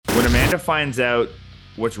When Amanda finds out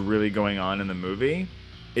what's really going on in the movie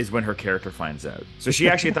is when her character finds out. So she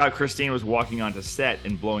actually thought Christine was walking onto set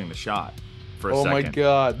and blowing the shot for a Oh my second,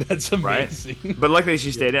 God, that's right? amazing. But luckily she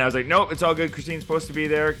Yeah. stayed in. I was like, nope, it's all good. Christine's supposed to be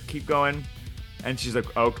there. Keep going. And she's like,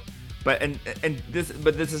 oh, but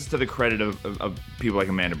this is to the credit of people like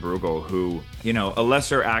Amanda Brugel, who, you know, a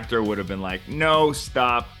lesser actor would have been like, no,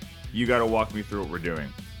 stop, you got to walk me through what we're doing.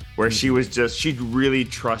 Where she was just, she really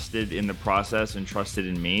trusted in the process and trusted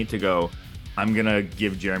in me to go, I'm gonna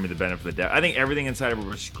give Jeremy the benefit of the doubt. I think everything inside of her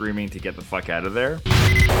was screaming to get the fuck out of there.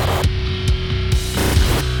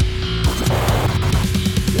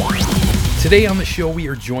 Today on the show, we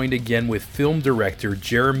are joined again with film director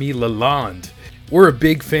Jeremy Lalonde. We're a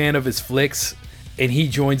big fan of his flicks, and he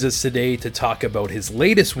joins us today to talk about his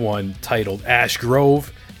latest one titled Ash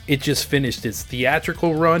Grove. It just finished its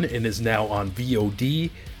theatrical run and is now on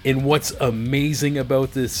VOD. And what's amazing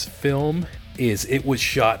about this film is it was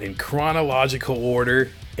shot in chronological order,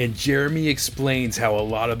 and Jeremy explains how a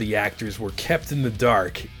lot of the actors were kept in the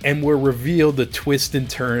dark and were revealed the twists and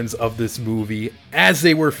turns of this movie as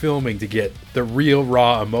they were filming to get the real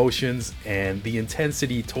raw emotions, and the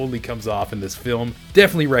intensity totally comes off in this film.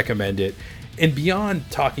 Definitely recommend it. And beyond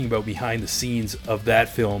talking about behind the scenes of that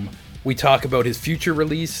film, we talk about his future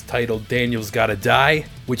release titled Daniel's Gotta Die,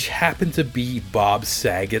 which happened to be Bob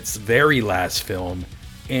Saget's very last film.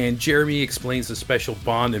 And Jeremy explains the special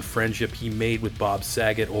bond and friendship he made with Bob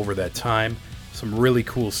Saget over that time, some really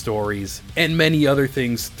cool stories, and many other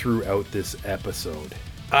things throughout this episode.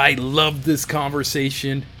 I loved this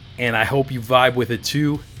conversation, and I hope you vibe with it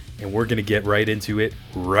too, and we're gonna get right into it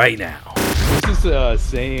right now. This is a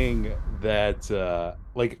saying that,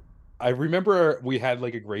 I remember we had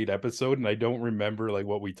like a great episode, and I don't remember like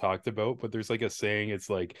what we talked about, but there's like a saying, it's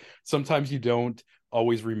like sometimes you don't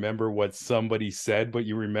always remember what somebody said, but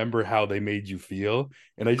you remember how they made you feel.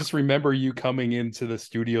 And I just remember you coming into the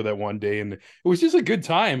studio that one day, and it was just a good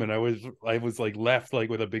time, and I was like left like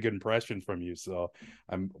with a big impression from you. So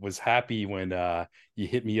I was happy when you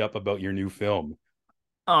hit me up about your new film.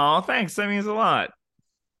 Oh, thanks. That means a lot.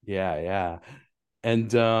 Yeah.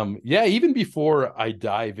 And yeah, even before I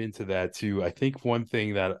dive into that too, I think one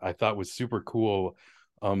thing that I thought was super cool,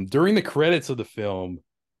 during the credits of the film,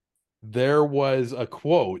 there was a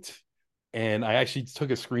quote, and I actually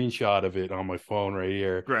took a screenshot of it on my phone right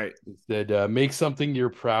here. Great. It said, make something you're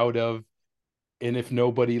proud of, and if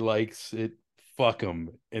nobody likes it, fuck them.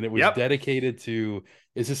 And it was Yep. dedicated to,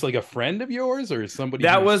 is this like a friend of yours or somebody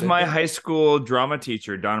That who was said my that? high school drama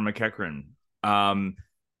teacher, Donna McEachran.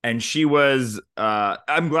 And she was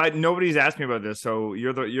I'm glad nobody's asked me about this, so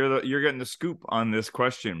you're getting the scoop on this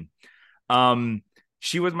question.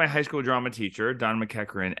 She was my high school drama teacher, Donna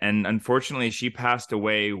McEachran, and unfortunately she passed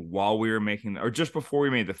away while we were making, or just before we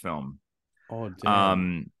made the film. Oh,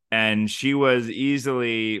 damn. And she was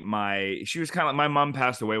easily she was kind of, my mom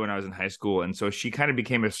passed away when I was in high school, and so she kind of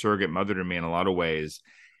became a surrogate mother to me in a lot of ways,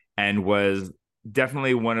 and was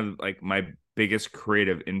definitely one of like my biggest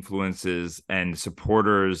creative influences and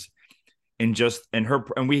supporters in her.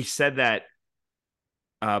 And we said that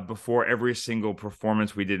before every single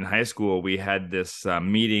performance we did in high school, we had this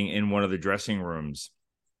meeting in one of the dressing rooms,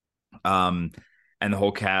 and the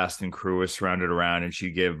whole cast and crew was surrounded around, and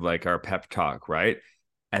she'd give like our pep talk, right?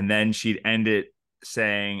 And then she'd end it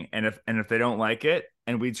saying, and if they don't like it,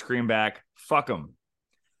 and we'd scream back, fuck them.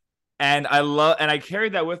 And I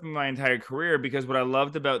carried that with me my entire career, because what I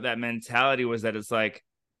loved about that mentality was that it's like,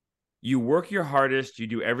 you work your hardest, you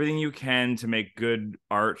do everything you can to make good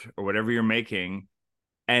art or whatever you're making,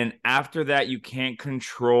 and after that you can't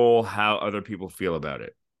control how other people feel about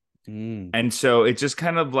it. And so it's just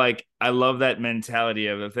kind of like, I love that mentality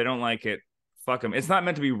of, if they don't like it, fuck them. It's not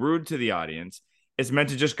meant to be rude to the audience. It's meant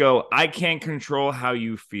to just go, I can't control how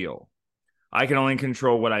you feel. I can only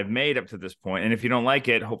control what I've made up to this point. And if you don't like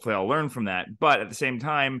it, hopefully I'll learn from that. But at the same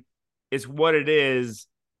time, it's what it is.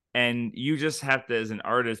 And you just have to, as an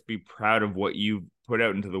artist, be proud of what you put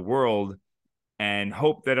out into the world and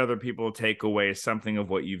hope that other people take away something of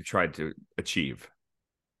what you've tried to achieve.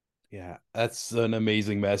 Yeah, that's an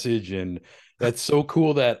amazing message. And that's so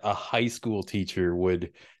cool that a high school teacher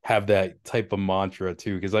would have that type of mantra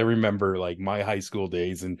too. Because I remember like my high school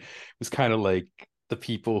days, and it was kind of like the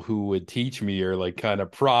people who would teach me are like kind of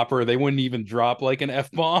proper. They wouldn't even drop like an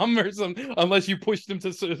F-bomb or something unless you pushed them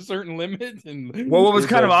to a certain limit. And Well, what was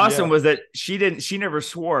kind of awesome yeah. was that she never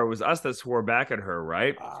swore. It was us that swore back at her,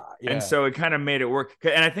 right? And Yeah. so it kind of made it work.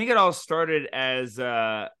 And I think it all started as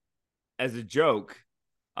a joke,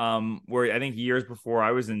 where I think years before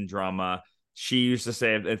I was in drama, she used to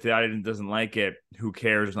say, if the audience doesn't like it, who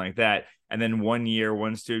cares, or something like that. And then one year,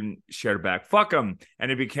 one student shared back, fuck them.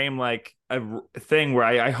 And it became like a thing where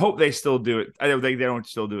I hope they still do it. I don't think they don't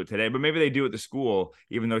still do it today, but maybe they do at the school,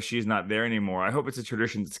 even though she's not there anymore. I hope it's a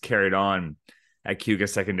tradition that's carried on at Cayuga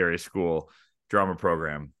Secondary School drama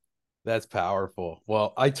program. That's powerful.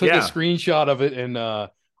 Well, I took a screenshot of it, and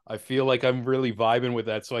I feel like I'm really vibing with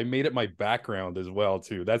that. So I made it my background as well,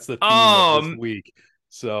 too. That's the theme of this week.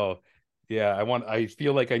 So yeah, I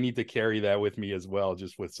feel like I need to carry that with me as well,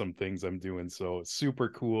 just with some things I'm doing. So super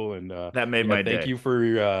cool. And that made my day. Thank you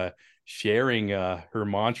for sharing her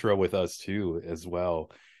mantra with us too, as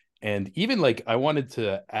well. And even like, I wanted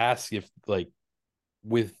to ask if like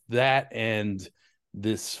with that and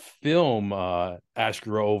this film, Ash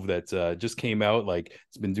Grove, that just came out, like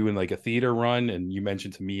it's been doing like a theater run, and you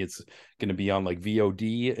mentioned to me it's going to be on like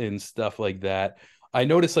VOD and stuff like that. I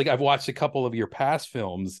noticed, like, I've watched a couple of your past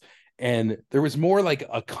films, and there was more like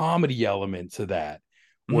a comedy element to that,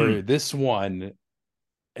 where this one,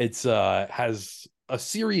 it's has a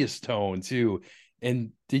serious tone too.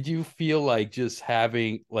 And did you feel like just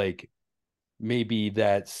having like maybe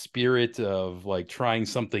that spirit of like trying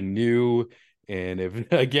something new, and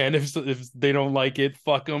if they don't like it,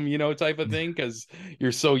 fuck them, type of thing, because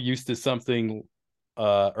you're so used to something,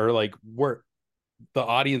 or like where the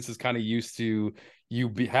audience is kind of used to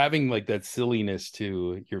you having like that silliness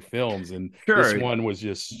to your films, and this one was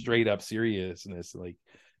just straight up seriousness. Like,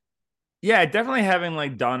 yeah, definitely having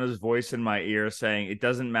like Donna's voice in my ear saying it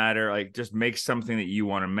doesn't matter, like just make something that you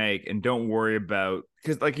want to make and don't worry about,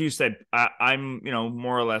 because like you said, I'm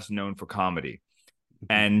more or less known for comedy.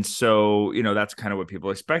 And so, that's kind of what people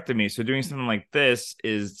expect of me. So doing something like this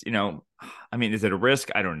is, I mean, is it a risk?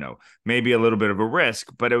 I don't know. Maybe a little bit of a risk,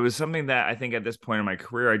 but it was something that I think at this point in my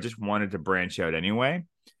career, I just wanted to branch out anyway.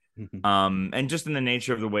 And just in the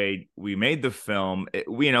nature of the way we made the film,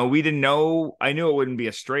 we didn't know, I knew it wouldn't be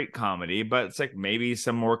a straight comedy, but it's like maybe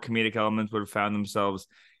some more comedic elements would have found themselves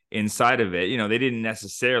inside of it. They didn't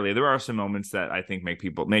necessarily. There are some moments that I think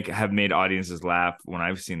have made audiences laugh when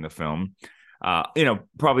I've seen the film.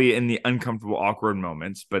 Probably in the uncomfortable, awkward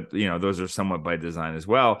moments, but those are somewhat by design as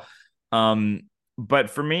well. But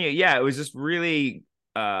for me, yeah, it was just really,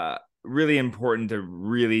 really important to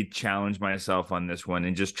really challenge myself on this one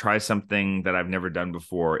and just try something that I've never done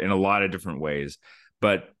before in a lot of different ways.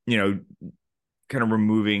 But, kind of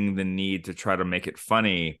removing the need to try to make it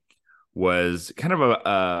funny was kind of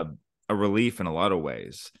a relief in a lot of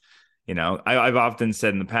ways. I've often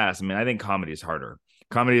said in the past, I mean, I think comedy is harder.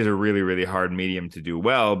 Comedy is a really, really hard medium to do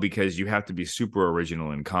well because you have to be super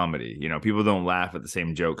original in comedy. People don't laugh at the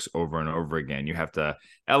same jokes over and over again. You have to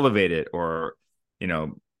elevate it or,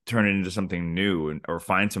 turn it into something new or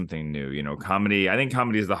find something new. Comedy, I think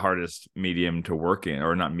comedy is the hardest medium to work in,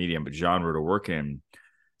 or not medium, but genre to work in.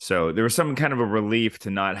 So there was some kind of a relief to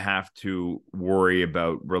not have to worry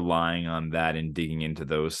about relying on that and digging into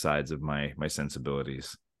those sides of my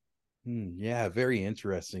sensibilities. Yeah, very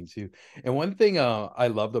interesting too. And one thing I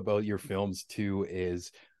loved about your films too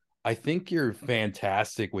is I think you're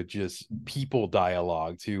fantastic with just people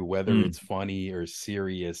dialogue too, whether it's funny or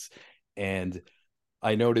serious. And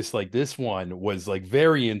I noticed like this one was like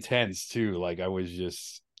very intense too. Like I was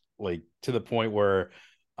just like to the point where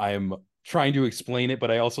I'm trying to explain it, but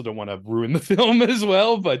I also don't want to ruin the film as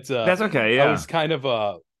well. But that's okay. Yeah, I was kind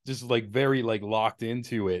of just like very like locked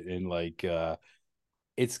into it, and like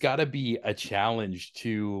it's got to be a challenge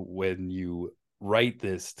too when you write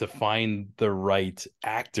this to find the right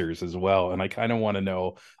actors as well. And I kind of want to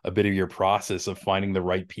know a bit of your process of finding the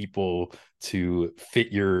right people to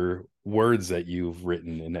fit your words that you've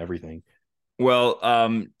written and everything. Well,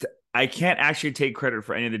 I can't actually take credit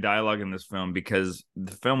for any of the dialogue in this film because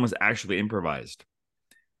the film was actually improvised.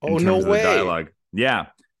 Oh, no way. Dialogue. Yeah.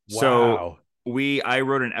 Wow. So I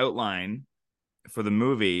wrote an outline for the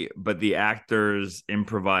movie, but the actors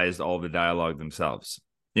improvised all the dialogue themselves.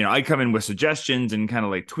 I come in with suggestions and kind of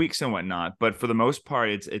like tweaks and whatnot, but for the most part,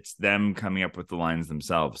 it's them coming up with the lines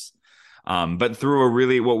themselves. But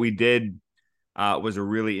through what we did was a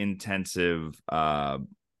really intensive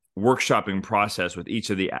workshopping process with each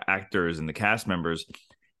of the actors and the cast members,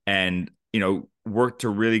 and worked to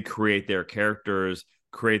really create their characters,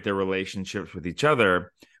 create their relationships with each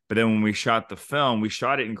other. But then when we shot the film, we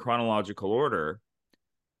shot it in chronological order,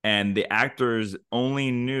 and the actors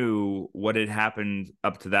only knew what had happened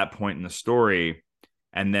up to that point in the story,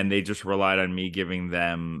 and then they just relied on me giving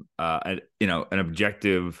them an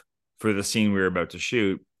objective for the scene we were about to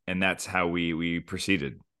shoot, and that's how we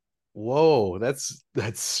proceeded. Whoa, that's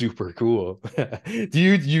super cool. Do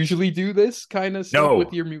you usually do this kind of stuff with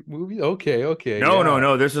No, your movie? Okay, okay, no, no, yeah.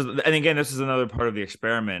 no. This is, and again, this is another part of the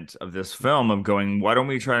experiment of this film of going, why don't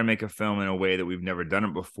we try to make a film in a way that we've never done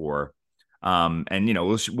it before? And you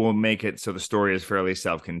know, we'll make it so the story is fairly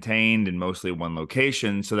self-contained and mostly one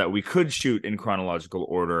location, so that we could shoot in chronological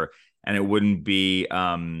order, and it wouldn't be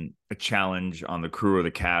a challenge on the crew or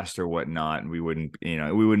the cast or whatnot. And we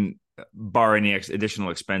wouldn't bar any additional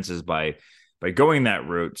expenses by going that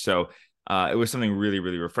route. So it was something really,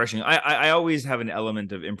 really refreshing. I always have an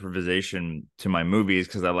element of improvisation to my movies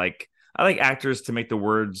because I like actors to make the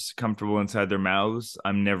words comfortable inside their mouths.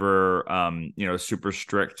 I'm never super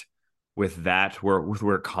strict with that,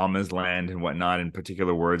 where commas land and whatnot in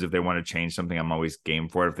particular words. If they want to change something, I'm always game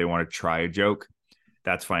for it. If they want to try a joke,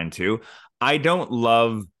 that's fine too. I don't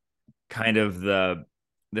love kind of the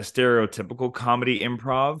stereotypical comedy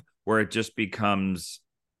improv where it just becomes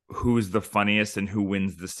who's the funniest and who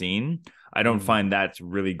wins the scene. I don't Mm. find that's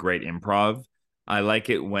really great improv. I like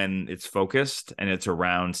it when it's focused and it's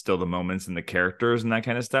around still the moments and the characters and that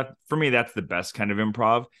kind of stuff. For me, that's the best kind of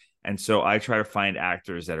improv. And so I try to find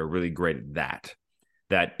actors that are really great at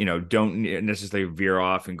that, you know, don't necessarily veer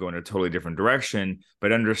off and go in a totally different direction,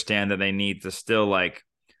 but understand that they need to still like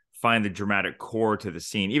find the dramatic core to the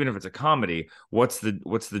scene. Even if it's a comedy, what's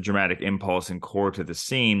the dramatic impulse and core to the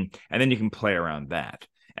scene? And then you can play around that.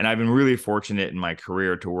 And I've been really fortunate in my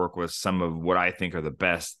career to work with some of what I think are the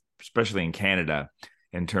best, especially in Canada,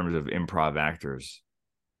 in terms of improv actors.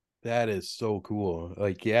 That is so cool.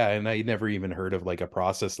 Like, yeah, and I never even heard of like a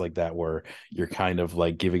process like that where you're kind of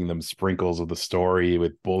like giving them sprinkles of the story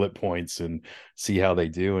with bullet points and see how they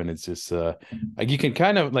do. And it's just like you can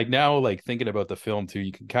kind of like now like thinking about the film too,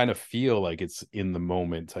 you can kind of feel like it's in the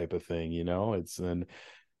moment type of thing, you know? It's and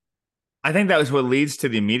I think that was what leads to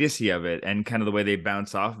the immediacy of it and kind of the way they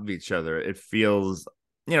bounce off of each other. It feels,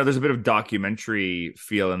 you know, there's a bit of documentary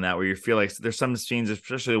feel in that where you feel like there's some scenes,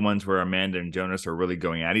 especially the ones where Amanda and Jonas are really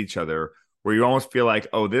going at each other, where you almost feel like,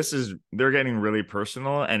 oh, they're getting really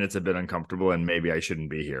personal and it's a bit uncomfortable and maybe I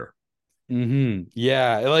shouldn't be here.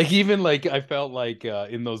 yeah, like even like I felt like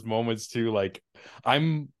in those moments too, like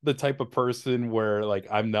I'm the type of person where like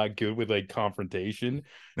I'm not good with like confrontation.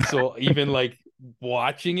 So even like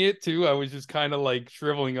watching it too, I was just kind of like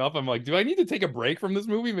shriveling up. I'm like, do I need to take a break from this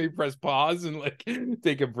movie? Maybe press pause and like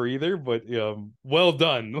take a breather. But well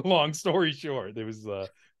done. Long story short, it was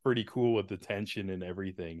pretty cool with the tension and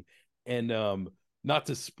everything. And not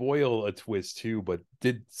to spoil a twist too, but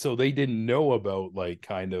they didn't know about like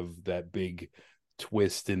kind of that big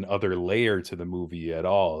twist and other layer to the movie at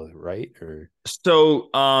all, right? Or So,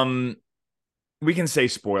 we can say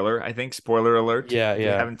spoiler. I think spoiler alert. yeah, If you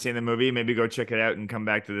yeah. haven't seen the movie, maybe go check it out and come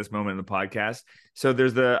back to this moment in the podcast. So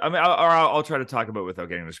there's I mean, I'll try to talk about it without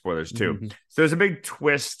getting the spoilers too. Mhm. So there's a big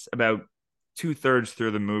twist about 2/3 through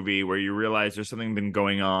the movie where you realize there's something been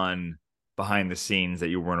going on behind the scenes that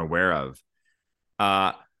you weren't aware of.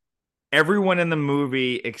 Uh, Everyone in the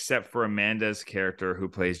movie except for Amanda's character who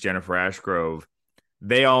plays Jennifer Ashgrove,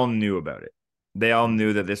 they all knew about it. They all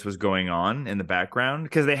knew that this was going on in the background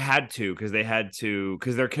because because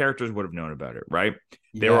their characters would have known about it, right?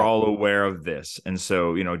 They were Yeah. all aware of this. And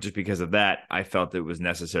so, you know, just because of that, I felt it was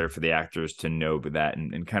necessary for the actors to know that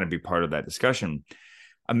and kind of be part of that discussion.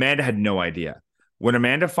 Amanda had no idea. When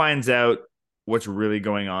Amanda finds out what's really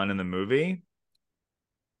going on in the movie,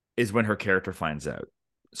 is when her character finds out.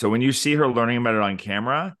 So when you see her learning about it on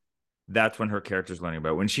camera, that's when her character's learning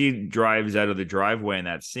about it. When she drives out of the driveway in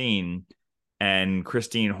that scene and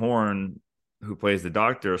Christine Horn, who plays the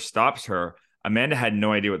doctor, stops her, Amanda had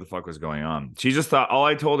no idea what the fuck was going on. She just thought, all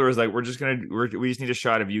I told her was like, we just need a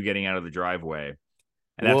shot of you getting out of the driveway.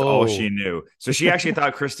 And that's all she Whoa. knew. So she actually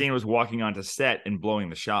thought Christine was walking onto set and blowing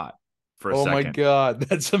the shot for a Oh my second, God,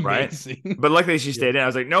 that's right? amazing. But luckily she Yeah. stayed in. I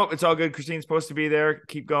was like, nope, it's all good. Christine's supposed to be there.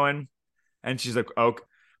 Keep going. And she's like, "Oh,"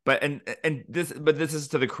 this is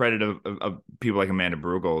to the credit of people like Amanda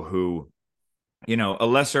Brugel, who, you know, a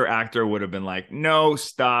lesser actor would have been like, "No,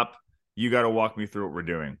 stop, you got to walk me through what we're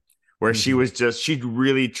doing." Where Mhm. she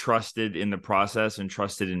really trusted in the process and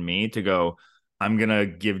trusted in me to go, "I'm gonna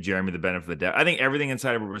give Jeremy the benefit of the doubt." I think everything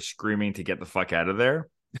inside of her was screaming to get the fuck out of there.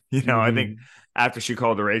 You know, I think Mhm. after she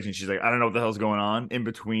called her agent, she's like, "I don't know what the hell's going on." In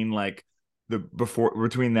between, like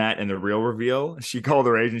between that and the real reveal, she called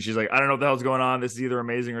her agent. She's like, I don't know what the hell's going on. This is either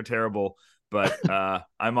amazing or terrible, but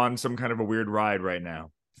I'm on some kind of a weird ride right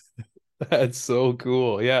now. That's so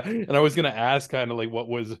cool. Yeah. And I was gonna ask kind of like what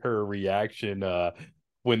was her reaction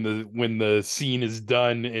when the scene is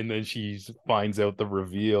done and then she finds out the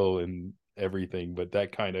reveal everything, but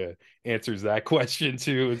that kind of answers that question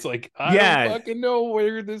too. It's like, I don't Yeah, fucking know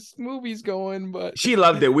where this movie's going, but she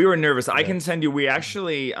loved it. We were nervous. I yeah. can send you. We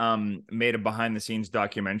actually made a behind the scenes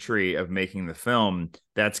documentary of making the film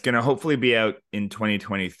that's going to hopefully be out in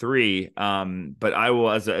 2023. But I will,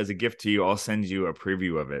 as a gift to you, I'll send you a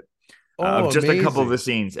preview of it, Oh, of just a couple of the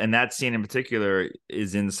amazing. scenes. And that scene in particular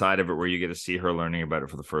is inside of it, where you get to see her learning about it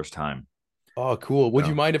for the first time. Oh, cool. Would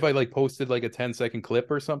you So mind if I like posted like a 10-second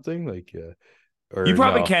clip or something? Like you or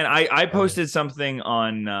probably no? can. I Okay. posted something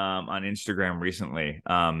on Instagram recently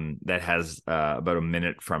that has about a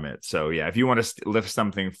minute from it. So yeah, if you want to lift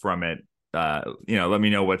something from it, let me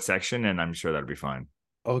know what section, and I'm sure that'll be fine.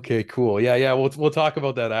 Okay, cool. Yeah, yeah. We'll talk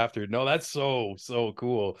about that after. No, that's so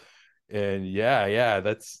cool. And yeah,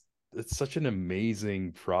 that's such an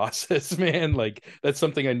amazing process, man. Like that's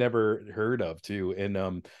something I never heard of too.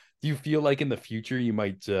 And do you feel like in the future you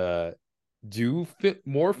might do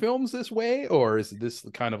more films this way, or is this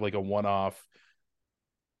kind of like a one-off?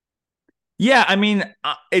 Yeah, I mean,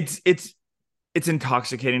 it's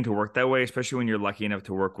intoxicating to work that way, especially when you're lucky enough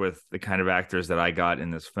to work with the kind of actors that I got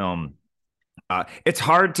in this film. It's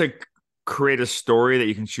hard to create a story that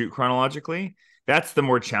you can shoot chronologically. That's the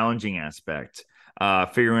more challenging aspect.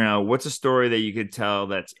 Figuring out what's a story that you could tell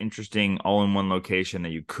that's interesting all in one location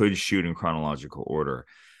that you could shoot in chronological order.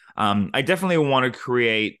 I definitely want to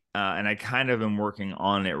create, and I kind of am working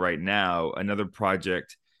on it right now, another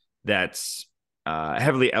project that's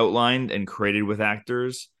heavily outlined and created with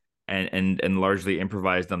actors and largely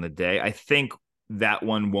improvised on the day. I think that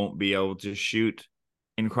one won't be able to shoot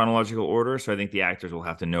in chronological order, so I think the actors will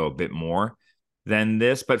have to know a bit more than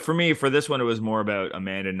this. But for me, for this one, it was more about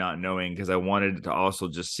Amanda not knowing, because I wanted to also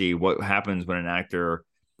just see what happens when an actor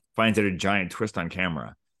finds out a giant twist on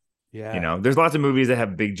camera. Yeah. There's lots of movies that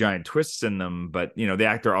have big giant twists in them, but the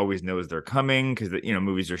actor always knows they're coming because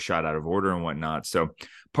movies are shot out of order and whatnot. So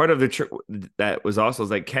part of the trick that was also is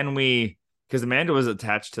like, can we? Because Amanda was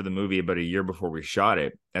attached to the movie about a year before we shot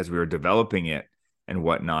it, as we were developing it and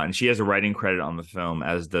whatnot, and she has a writing credit on the film,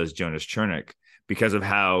 as does Jonas Chernick, because of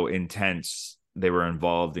how intense they were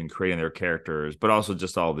involved in creating their characters, but also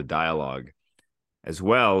just all the dialogue as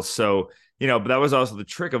well. So but that was also the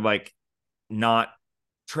trick of like not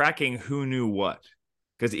tracking who knew what,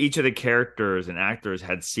 because each of the characters and actors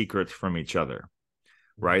had secrets from each other,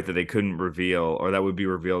 right? That they couldn't reveal, or that would be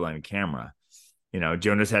revealed on camera.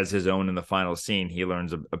 Jonas has his own in the final scene. He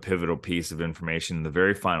learns a pivotal piece of information in the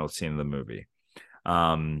very final scene of the movie.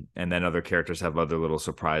 And then other characters have other little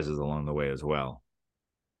surprises along the way as well.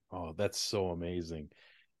 Oh, that's so amazing.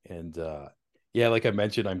 And yeah, like I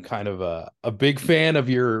mentioned, I'm kind of a big fan of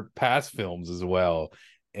your past films as well.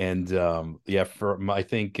 And yeah, I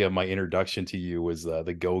think my introduction to you was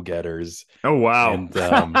the Go-Getters. Oh wow. And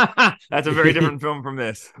That's a very different film from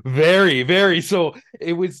this. very, very. So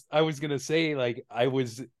I was gonna say, like,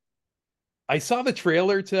 I saw the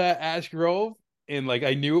trailer to Ash Grove, and like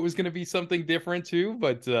I knew it was gonna be something different too,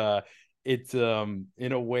 but it's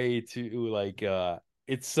in a way to like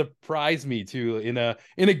it surprised me too in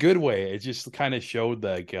a good way. It just kind of showed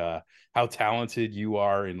like how talented you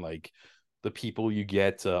are, and like the people you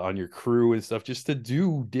get on your crew and stuff, just to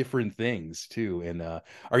do different things too. And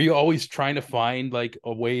are you always trying to find like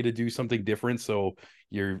a way to do something different so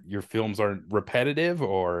your films aren't repetitive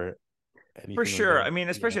or For anything like sure. that? I mean,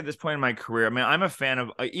 Yeah. especially at this point in my career. I mean, I'm a fan of,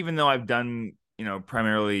 even though I've done,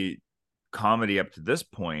 primarily comedy up to this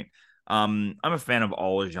point. I'm a fan of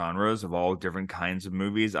all genres, of all different kinds of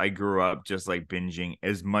movies. I grew up just like binging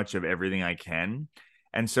as much of everything I can.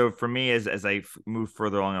 And so for me, as I move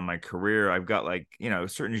further along in my career, I've got like,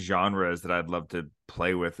 certain genres that I'd love to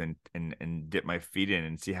play with and dip my feet in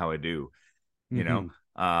and see how I do, you know.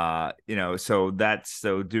 Hmm.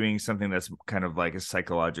 So doing something that's kind of like a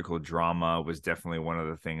psychological drama was definitely one of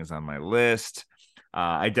the things on my list.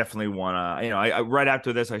 I definitely want to, I right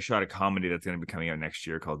after this, I shot a comedy that's going to be coming out next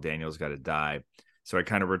year called Daniel's Got to Die. So I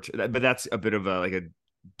kind of, but that's a bit of a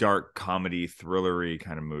dark comedy thrillery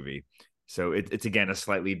kind of movie. So it's again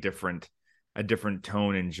a different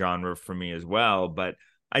tone and genre for me as well. But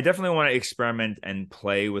I definitely want to experiment and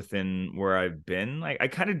play within where I've been. Like I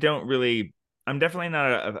kind of don't really. I'm definitely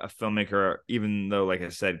not a filmmaker, even though, like I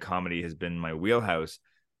said, comedy has been my wheelhouse.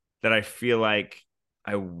 That I feel like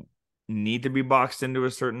I need to be boxed into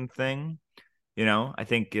a certain thing. I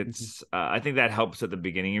think I think that helps at the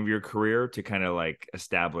beginning of your career to kind of like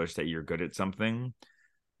establish that you're good at something.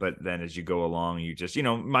 But then as you go along, you just,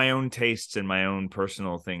 my own tastes and my own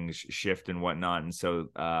personal things shift and whatnot. And so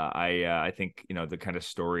I think, the kind of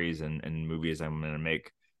stories and movies I'm going to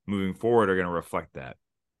make moving forward are going to reflect that.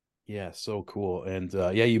 Yeah, so cool. And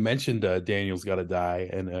yeah, you mentioned Daniel's Gotta Die,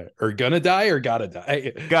 and or Gonna Die or Gotta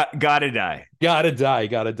Die. Gotta die.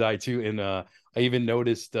 Gotta die too. And I even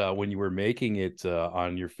noticed when you were making it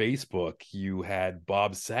on your Facebook, you had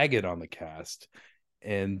Bob Saget on the cast.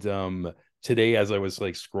 And today, as I was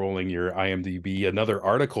like scrolling your IMDb, another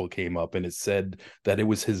article came up and it said that it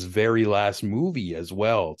was his very last movie as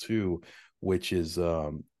well, too, which is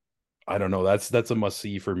I don't know, that's a must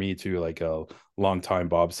see for me too, like a longtime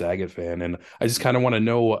Bob Saget fan. And I just kind of want to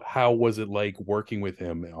know, how was it like working with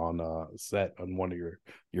him on set on one of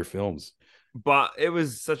your films? But it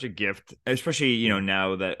was such a gift, especially,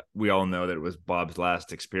 now that we all know that it was Bob's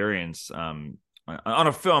last experience on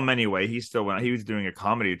a film anyway. He was doing a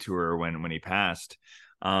comedy tour when he passed.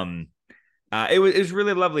 Um it was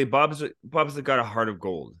really lovely. Bob's got a heart of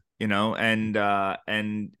gold, and I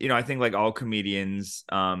think like all comedians,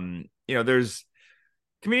 there's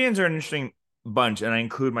comedians are an interesting bunch, and I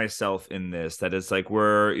include myself in this. That it's like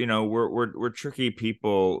we're tricky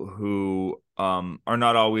people who are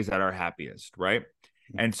not always at our happiest, right?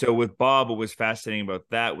 And so with Bob, what was fascinating about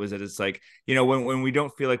that was that it's like, when we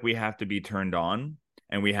don't feel like we have to be turned on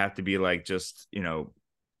and we have to be like just,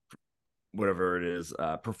 whatever it is,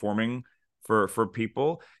 performing for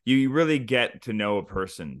people, you really get to know a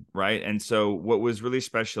person, right? And so what was really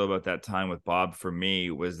special about that time with Bob for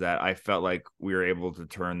me was that I felt like we were able to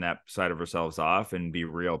turn that side of ourselves off and be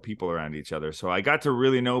real people around each other. So I got to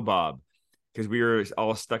really know Bob because we were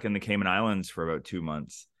all stuck in the Cayman Islands for about 2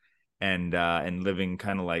 months, and living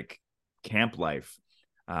kind of like camp life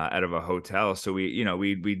out of a hotel. So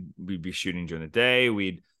we'd be shooting during the day.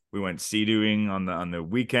 We went sea doing on the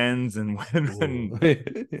weekends, and when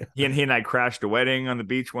he and I crashed a wedding on the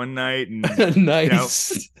beach one night, and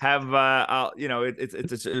Nice.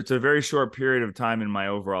 it's a very short period of time in my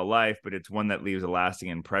overall life, but it's one that leaves a lasting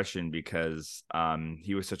impression because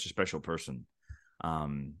he was such a special person,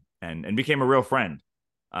 and became a real friend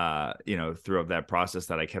throughout that process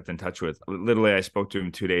that I kept in touch with. Literally, I spoke to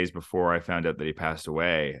him 2 days before I found out that he passed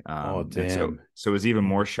away. Oh, And damn. so I was even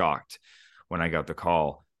more shocked when I got the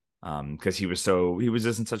call, because he was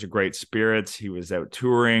just in such a great spirits. He was out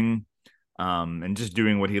touring, and just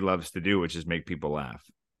doing what he loves to do, which is make people laugh.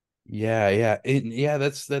 Yeah,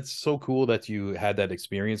 that's so cool that you had that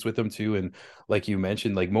experience with him too. And like you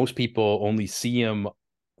mentioned, like most people only see him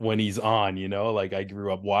when he's on, like I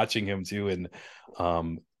grew up watching him too. And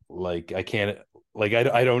like I can't, like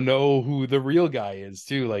I don't know who the real guy is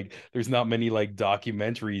too. Like there's not many like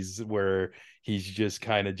documentaries where he's just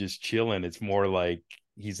kind of just chilling. It's more like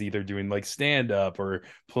he's either doing like stand up or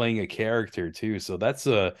playing a character too. So that's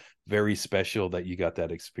a very special that you got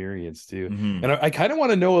that experience too. Mm-hmm. And I kind of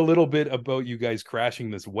want to know a little bit about you guys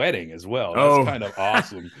crashing this wedding as well. That's Oh, kind of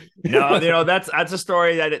awesome. no, that's a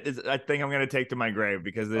story that I think I'm gonna take to my grave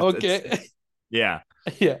because Okay. yeah.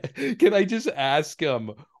 Yeah. Can I just ask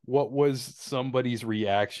what was somebody's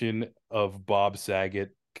reaction of Bob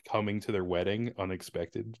Saget coming to their wedding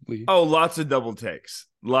unexpectedly? Oh, lots of double takes.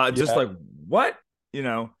 Just Yeah. like, what? You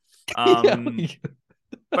know. Yeah.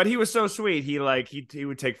 But he was so sweet. He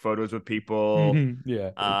would take photos with people. Mhm.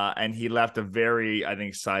 Yeah. And he left a very, I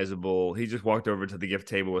think, sizable. He just walked over to the gift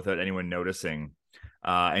table without anyone noticing,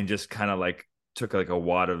 and just kind of like took like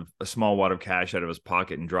a small wad of cash out of his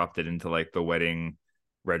pocket and dropped it into like the wedding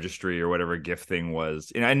registry or whatever gift thing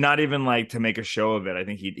was. And not even like to make a show of it. I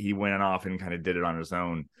think he went off and kind of did it on his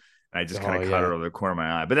own. And I just kind of caught it over the corner of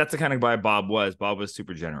my eye. But that's the kind of guy Bob was. Bob was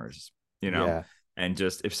super generous, Yeah. and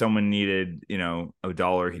just if someone needed,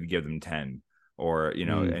 $1, he'd give them 10, or,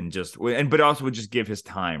 but also would just give his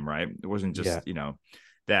time, right? It wasn't just,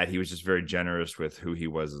 that he was just very generous with who he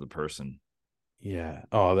was as a person. Yeah.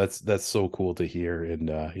 Oh, that's so cool to hear. And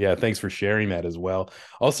yeah, thanks for sharing that as well.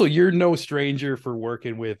 Also, you're no stranger for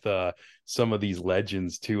working with some of these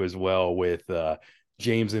legends too as well. With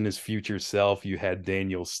James and His Future Self, you had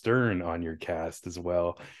Daniel Stern on your cast as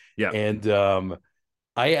well. Yeah. And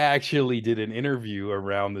I actually did an interview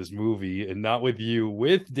around this movie, and not with you,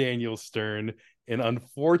 with Daniel Stern. And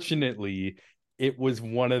unfortunately, it was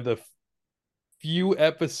one of the few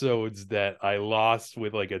episodes that I lost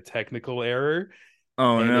with like a technical error.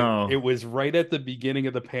 Oh, And no. it was right at the beginning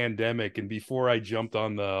of the pandemic. And before I jumped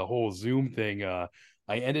on the whole Zoom thing, I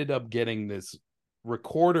ended up getting this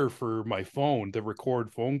recorder for my phone to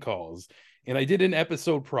record phone calls. And I did an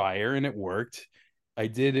episode prior and it worked. I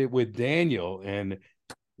did it with Daniel, and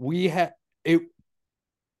we had it.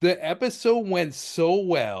 The episode went so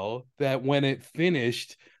well that when it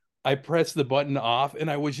finished, I pressed the button off and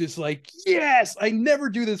I was just like, yes, I never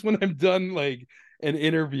do this when I'm done like an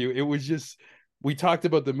interview. It was just, we talked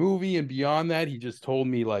about the movie, and beyond that, he just told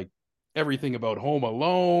me like everything about Home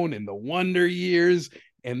Alone and the Wonder Years.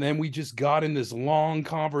 And then we just got in this long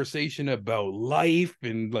conversation about life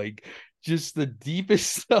and like just the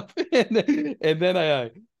deepest stuff. And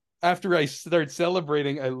then after I start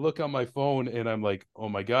celebrating, I look on my phone and I'm like, oh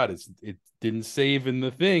my God, it didn't save in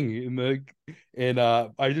the thing in the and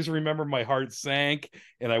I just remember my heart sank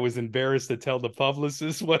and I was embarrassed to tell the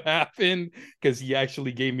publicist what happened because he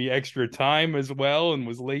actually gave me extra time as well and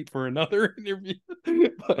was late for another interview.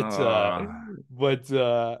 but uh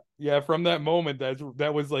Uh, yeah, from that moment,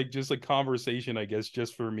 that was like just a conversation, I guess,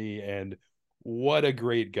 just for me. And what a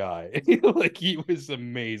great guy. Like he was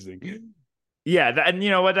amazing. yeah, and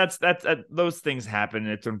you know what? That's those things happen.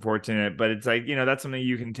 It's unfortunate, but it's like, that's something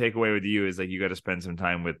you can take away with you is like you got to spend some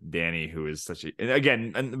time with Danny, who is such a, and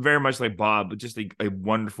again, and very much like Bob, but just a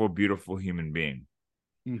wonderful, beautiful human being.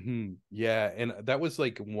 Yeah, and that was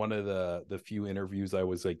like one of the few interviews I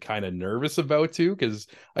was like kind of nervous about too, because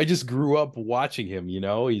I just grew up watching him.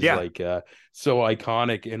 He's Yeah, like so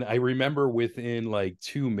iconic, and I remember within like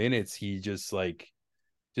 2 minutes, he just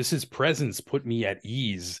his presence put me at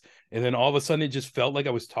ease, and then all of a sudden, it just felt like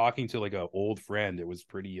I was talking to like an old friend. It was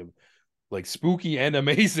pretty like spooky and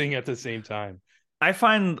amazing at the same time. I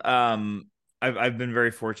find I've been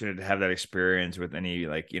very fortunate to have that experience with any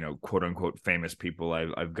like quote unquote famous people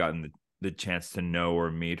I've gotten the chance to know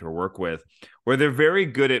or meet or work with, where they're very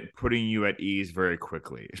good at putting you at ease very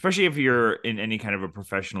quickly, especially if you're in any kind of a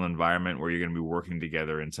professional environment where you're going to be working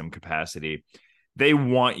together in some capacity. They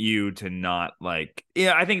want you to not like,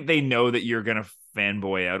 yeah, I think they know that you're going to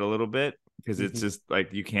fanboy out a little bit because it's Mhm. just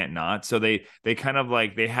like you can't not. So they kind of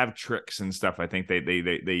like they have tricks and stuff. I think they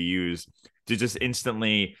use to just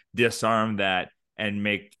instantly disarm that and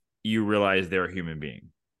make you realize they're a human being.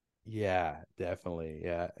 Yeah, definitely.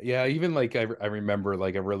 Yeah. Even like I remember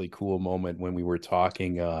like a really cool moment when we were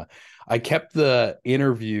talking. I kept the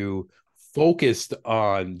interview focused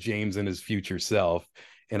on James and his future self.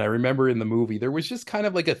 And I remember in the movie there was just kind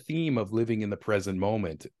of like a theme of living in the present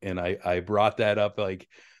moment. And I brought that up like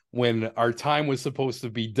when our time was supposed to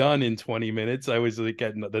be done in 20 minutes. I was like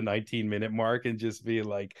at the 19-minute mark and just being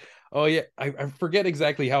like, oh yeah, I forget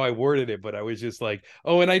exactly how I worded it, but I was just like,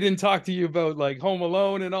 oh, and I didn't talk to you about like Home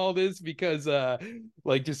Alone and all this because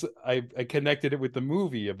like just I connected it with the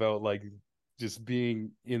movie about like just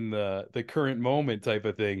being in the current moment type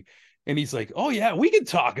of thing. And he's like, oh yeah, we can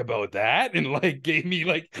talk about that, and like gave me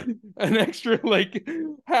like an extra like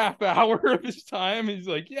half hour of his time. He's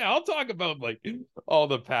like, yeah, I'll talk about like all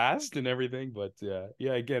the past and everything. But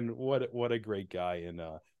yeah, again, what a great guy. And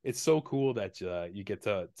it's so cool that you get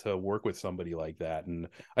to work with somebody like that. And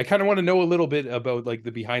I kind of want to know a little bit about like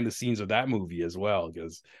the behind the scenes of that movie as well,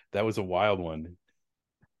 because that was a wild one.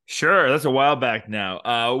 Sure, that's a while back now.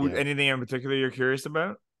 Yeah. Anything in particular you're curious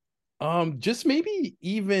about? Just maybe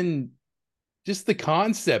even just the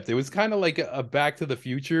concept. It was kind of like a Back to the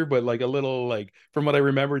Future, but like a little like from what I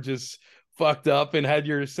remember, just fucked up and had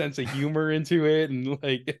your sense of humor into it, and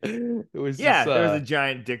like it was just Yeah, there was a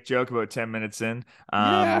giant dick joke about 10 minutes in.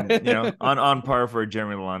 yeah. On par for a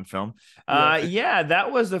Jeremy Lalonde film. Yeah. Yeah,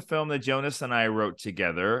 that was a film that Jonas and I wrote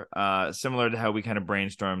together. Similar to how we kind of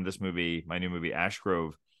brainstormed this movie, my new movie Ash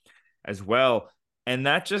Grove, as well. And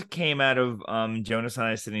that just came out of Jonas and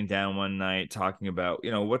I sitting down one night talking about,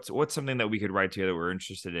 what's something that we could write together we're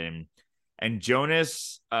interested in. And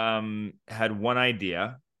Jonas had one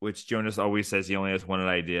idea, which Jonas always says he only has one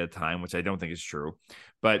idea at a time, which I don't think is true.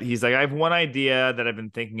 But he's like, I have one idea that I've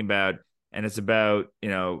been thinking about, and it's about,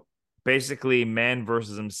 basically man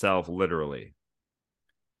versus himself, literally.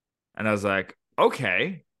 And I was like,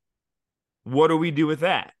 okay, what do we do with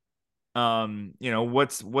that?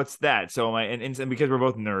 What's that? So and because we're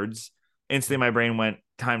both nerds, instantly my brain went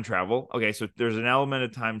time travel. Okay, so there's an element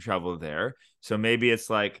of time travel there. So maybe it's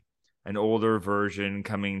like an older version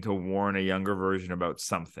coming to warn a younger version about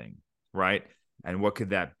something, right? And what could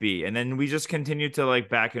that be? And then we just continued to like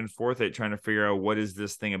back and forth it, trying to figure out what is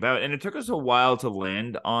this thing about. And it took us a while to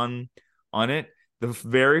land on it. The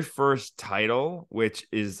very first title, which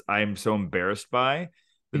is I'm so embarrassed by,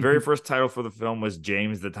 the very first title for the film was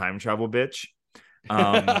James the Time Travel Bitch.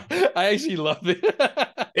 I actually love it.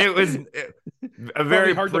 It was a Probably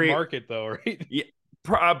very hard to market though, right? yeah,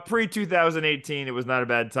 pre 2018. It was not a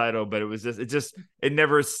bad title, but it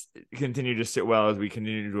never continued to sit well as we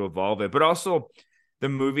continued to evolve it. But also, the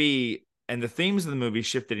movie and the themes of the movie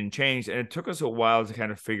shifted and changed, and it took us a while to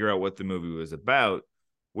kind of figure out what the movie was about,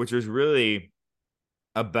 which was really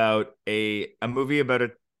about a movie about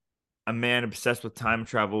a man obsessed with time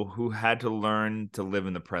travel who had to learn to live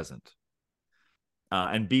in the present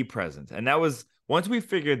and be present. And that was once we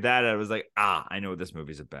figured that out, it was like, I know what this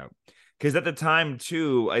movie's about. Because at the time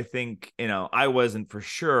too, I think, I wasn't for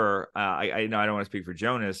sure. I know I don't want to speak for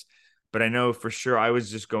Jonas, but I know for sure I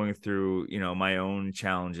was just going through, my own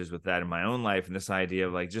challenges with that in my own life, and this idea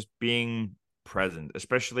of like just being present,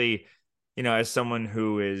 especially, as someone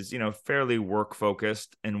who is, fairly work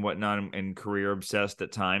focused and whatnot and career obsessed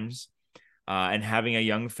at times, and having a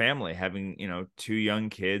young family, having, two young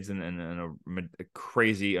kids and a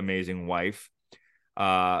crazy, amazing wife,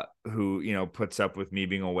 who, puts up with me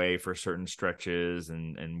being away for certain stretches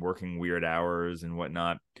and working weird hours and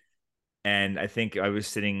whatnot. And I think I was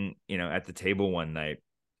sitting, at the table one night,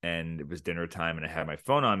 and it was dinner time, and I had my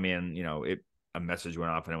phone on me, and, a message went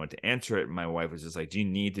off, and I went to answer it. And my wife was just like, do you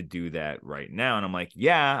need to do that right now? And I'm like,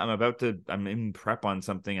 yeah, I'm in prep on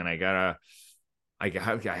something, and I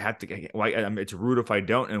have to, it's rude if I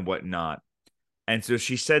don't and whatnot. And so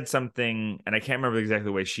she said something, and I can't remember exactly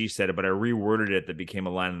the way she said it, but I reworded it that became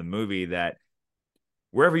a line in the movie that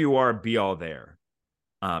wherever you are, be all there.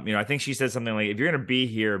 I think she said something like, if you're going to be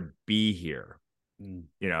here, be here. And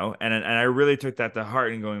I really took that to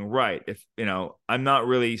heart and going, right, if, I'm not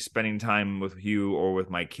really spending time with you or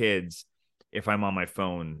with my kids if I'm on my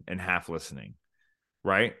phone and half listening.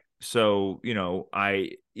 Right. So,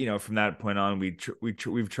 from that point on,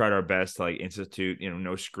 we've tried our best to like institute,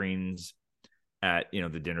 no screens at,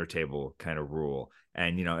 the dinner table kind of rule.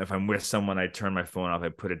 And, if I'm with someone, I turn my phone off, I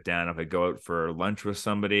put it down. If I go out for lunch with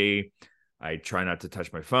somebody, I try not to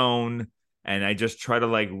touch my phone. And I just try to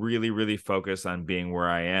like really, really focus on being where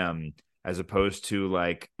I am, as opposed to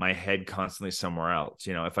like my head constantly somewhere else.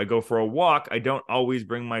 If I go for a walk, I don't always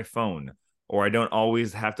bring my phone, or I don't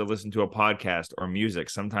always have to listen to a podcast or music.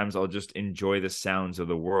 Sometimes I'll just enjoy the sounds of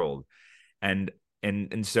the world. And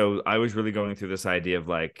so I was really going through this idea of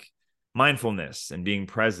like mindfulness and being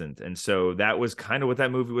present. And so that was kind of what that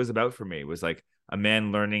movie was about for me. It was like a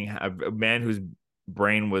man whose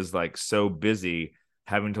brain was like so busy,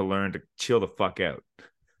 having to learn to chill the fuck out.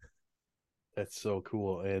 That's so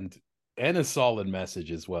cool. And a solid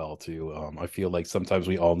message as well too. I feel like sometimes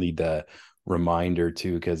we all need that reminder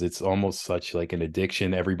too, because it's almost such like an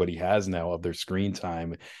addiction everybody has now of their screen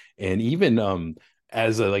time. And even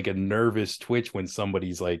as a nervous twitch when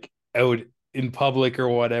somebody's like out in public or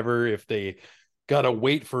whatever, if they gotta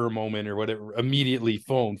wait for a moment or whatever, immediately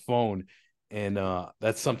phone. And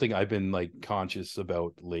that's something I've been like conscious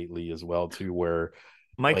about lately as well too, where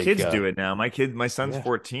my kids do it now. My son's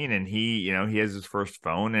 14, and he has his first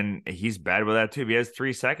phone, and he's bad with that too. If he has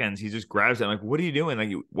 3 seconds, he just grabs it. I'm like, what are you doing? Like,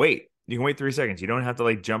 you can wait 3 seconds. You don't have to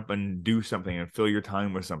like jump and do something and fill your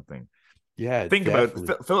time with something. Yeah. Think definitely.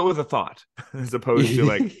 About it, fill it with a thought, as opposed to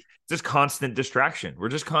like just constant distraction. We're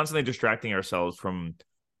just constantly distracting ourselves from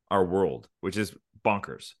our world, which is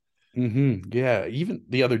bonkers. Yeah. Even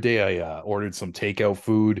the other day, I ordered some takeout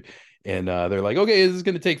food, and they're like, okay, this is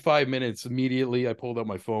going to take 5 minutes. Immediately, I pulled out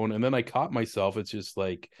my phone, and then I caught myself. It's just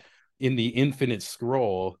like in the infinite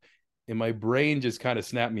scroll, and my brain just kind of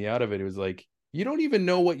snapped me out of it. It was like, you don't even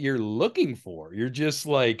know what you're looking for. You're just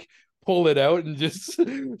like, pull it out and just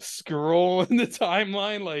scroll in the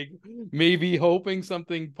timeline, like maybe hoping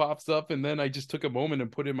something pops up. And then I just took a moment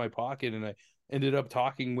and put it in my pocket, and I ended up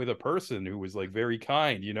talking with a person who was like very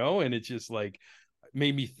kind, and it just like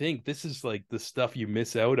made me think, this is like the stuff you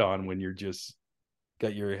miss out on when you're just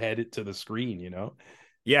got your head to the screen.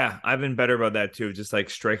 Yeah, I've been better about that too, just like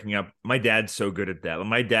striking up. My dad's so good at that.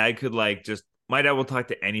 My dad will talk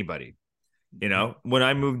to anybody. When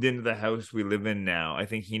I moved into the house we live in now, I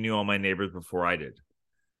think he knew all my neighbors before I did.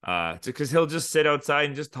 Because he'll just sit outside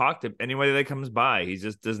and just talk to anybody that comes by. He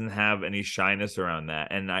just doesn't have any shyness around that.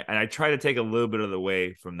 And I try to take a little bit of the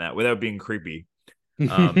way from that without being creepy.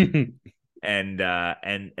 And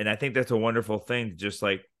I think that's a wonderful thing, to just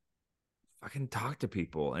like fucking talk to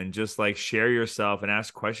people and just like share yourself and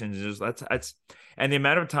ask questions. And just that's and the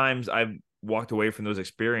amount of times I've walked away from those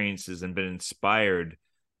experiences and been inspired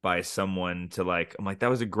by someone to like, I'm like, that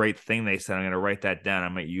was a great thing they said. I'm going to write that down. I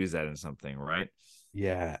might use that in something. Right.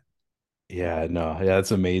 Yeah. Yeah, no, yeah,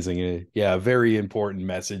 that's amazing. Yeah, very important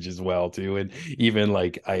message as well too. And even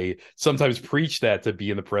like I sometimes preach that to be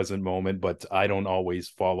in the present moment, but I don't always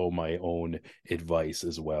follow my own advice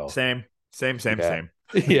as well. Same. Yeah.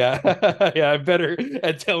 Yeah, I'm better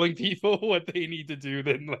at telling people what they need to do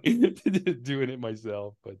than like doing it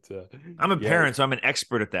myself. But I'm a parent, so I'm an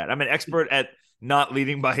expert at that. I'm an expert at not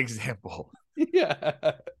leading by example. Yeah.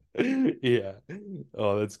 Yeah.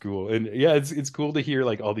 Oh, that's cool. And yeah, it's cool to hear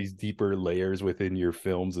like all these deeper layers within your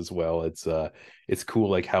films as well. It's cool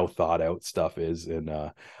like how thought out stuff is. And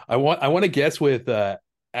I want to guess with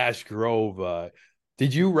Ash Grove,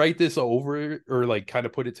 Did you write this over or like kind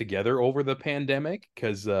of put it together over the pandemic?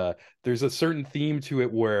 Because there's a certain theme to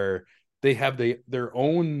it where they have their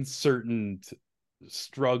own certain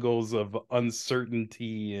struggles of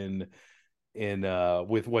uncertainty and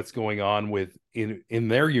with what's going on with in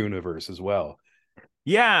their universe as well.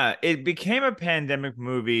 Yeah, it became a pandemic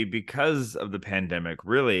movie because of the pandemic,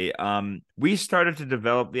 really. We started to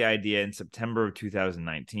develop the idea in September of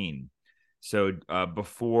 2019. So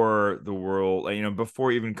before the world,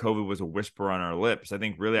 before even COVID was a whisper on our lips, I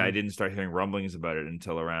think really I didn't start hearing rumblings about it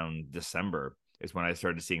until around December is when I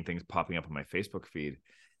started seeing things popping up on my Facebook feed.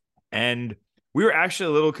 And we were actually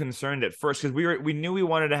a little concerned at first because we knew we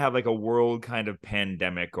wanted to have like a world kind of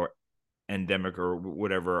pandemic or endemic or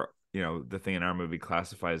whatever, the thing in our movie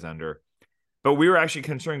classifies under. But we were actually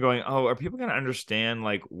concerned going, oh, are people going to understand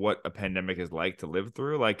like what a pandemic is like to live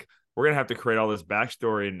through? Like we're going to have to create all this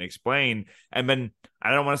backstory and explain. And then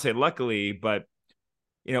I don't want to say luckily, but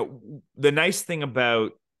the nice thing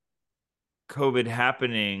about COVID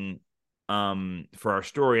happening for our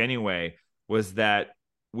story anyway, was that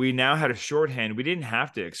we now had a shorthand. We didn't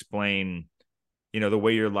have to explain, the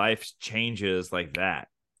way your life changes like that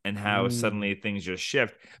and how suddenly things just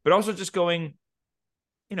shift, but also just going,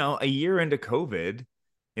 a year into COVID,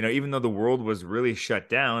 even though the world was really shut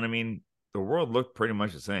down, I mean, the world looked pretty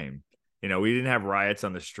much the same. We didn't have riots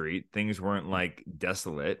on the street. Things weren't like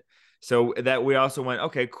desolate. So that we also went,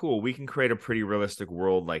 okay, cool. We can create a pretty realistic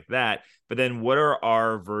world like that. But then what are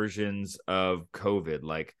our versions of COVID?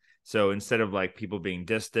 Like, so instead of like people being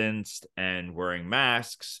distanced and wearing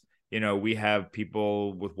masks, we have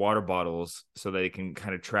people with water bottles so they can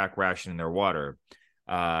kind of track rationing their water.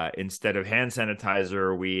 Instead of hand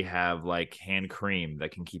sanitizer, we have like hand cream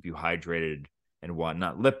that can keep you hydrated and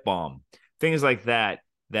whatnot, lip balm, things like that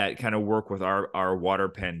kind of work with our water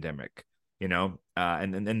pandemic,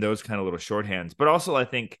 and those kind of little shorthands. But also, I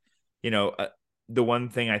think, the one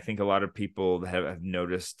thing I think a lot of people have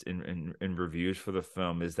noticed in reviews for the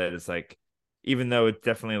film is that it's like, even though it's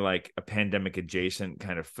definitely like a pandemic adjacent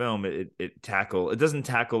kind of film, it tackles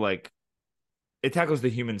the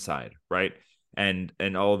human side, right?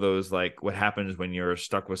 And all those, like what happens when you're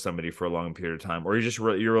stuck with somebody for a long period of time, or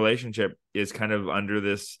your relationship is kind of under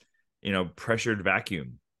this, pressured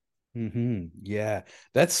vacuum. Yeah,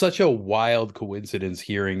 that's such a wild coincidence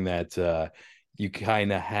hearing that you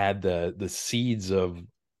kind of had the seeds of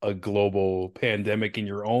a global pandemic in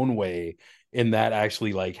your own way, and that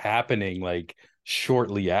actually like happening like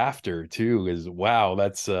shortly after too is wow,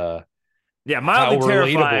 that's yeah, how mildly relatable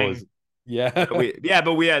terrifying. is yeah.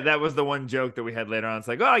 But we had, that was the one joke that we had later on. It's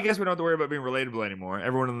like, oh, I guess we don't have to worry about being relatable anymore.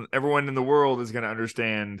 Everyone in the world is going to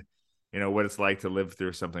understand, what it's like to live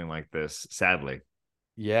through something like this, sadly.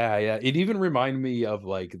 Yeah, yeah. It even reminded me of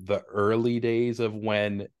like the early days of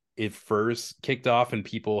when it first kicked off and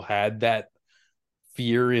people had that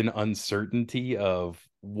fear and uncertainty of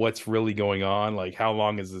what's really going on. Like, how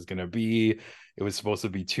long is this going to be? It was supposed to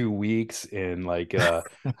be 2 weeks and like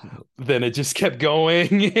then it just kept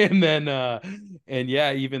going and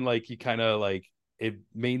yeah, even like you kind of like it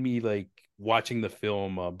made me like watching the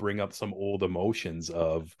film bring up some old emotions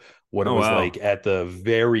of what it Oh was wow. like at the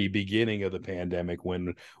very beginning of the pandemic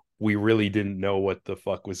when we really didn't know what the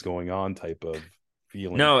fuck was going on type of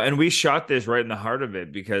feeling. No, and we shot this right in the heart of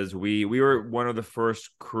it because we were one of the first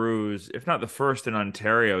crews, if not the first in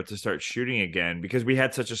Ontario, to start shooting again because we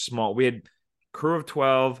had we had crew of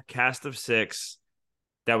 12, cast of 6.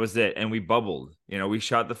 That was it. And we bubbled. We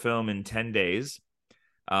shot the film in 10 days.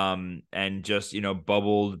 And just,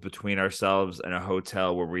 bubbled between ourselves and a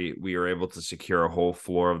hotel where we were able to secure a whole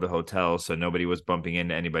floor of the hotel so nobody was bumping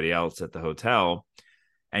into anybody else at the hotel,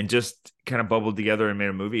 and just kind of bubbled together and made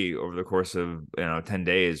a movie over the course of 10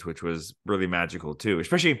 days, which was really magical too,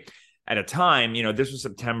 especially at a time, this was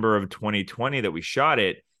September of 2020 that we shot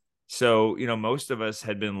it. So most of us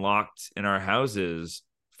had been locked in our houses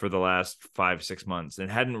for the last 5-6 months and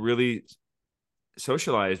hadn't really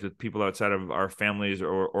socialized with people outside of our families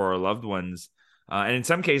or our loved ones. And in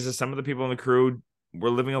some cases, some of the people in the crew were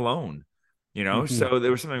living alone, so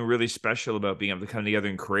there was something really special about being able to come together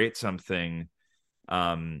and create something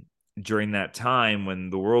during that time when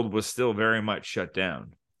the world was still very much shut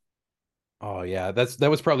down. Oh yeah, that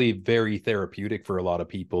was probably very therapeutic for a lot of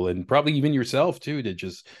people and probably even yourself too to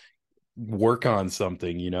just work on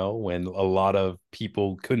something, when a lot of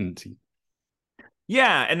people couldn't.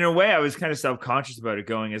 Yeah, and in a way, I was kind of self-conscious about it.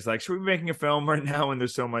 Going is like, should we be making a film right now when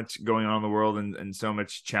there's so much going on in the world and so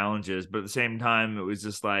much challenges? But at the same time, it was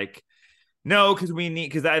just like, no,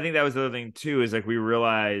 because I think that was the other thing too. Is like we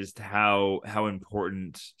realized how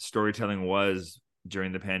important storytelling was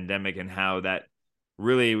during the pandemic and how that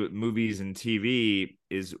really with movies and TV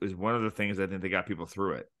is one of the things I think that got people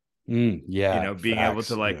through it. Yeah, Being able to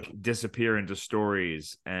facts. like Yeah. disappear into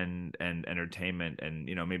stories and entertainment, and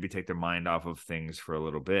maybe take their mind off of things for a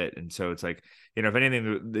little bit. And so it's like, if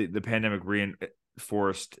anything, the pandemic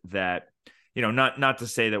reinforced that, not to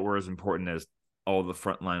say that we're as important as all the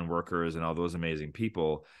frontline workers and all those amazing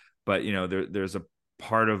people, but there's a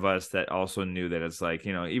part of us that also knew that it's like,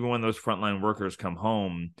 even when those frontline workers come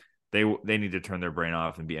home, they need to turn their brain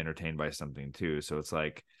off and be entertained by something too. So it's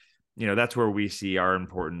like, that's where we see our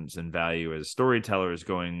importance and value as storytellers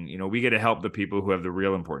going. We get to help the people who have the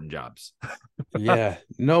real important jobs. Yeah,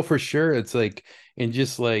 no, for sure. It's like, and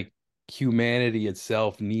just like humanity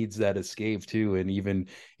itself needs that escape too. And even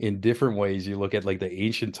in different ways, you look at like the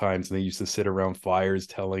ancient times and they used to sit around fires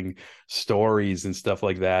telling stories and stuff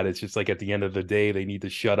like that. It's just like at the end of the day, they need to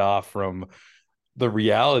shut off from the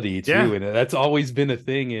reality too. Yeah. And that's always been a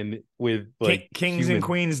thing in with like Kings and human.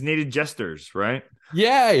 queens needed jesters, right?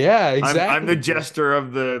 Yeah, I'm the exactly. jester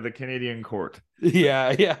of the Canadian court. Yeah.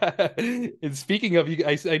 And speaking of you,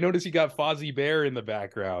 I noticed you got Fozzie Bear in the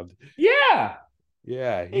background. Yeah.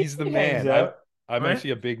 Yeah, He, he's the he hangs man. I'm out, I'm right?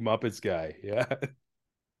 actually a big Muppets guy. Yeah.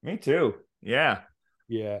 Me too. Yeah.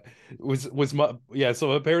 Yeah. Yeah,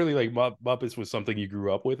 so apparently like Muppets was something you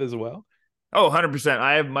grew up with as well. Oh,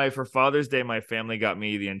 100%. For Father's Day, my family got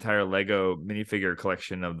me the entire Lego minifigure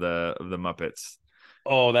collection of the Muppets.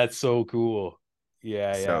 Oh, that's so cool.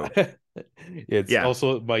 Yeah. So, It's yeah.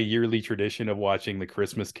 also my yearly tradition of watching the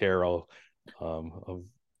Christmas Carol, of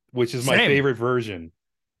which is my Same. favorite version.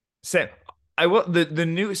 Same. I will the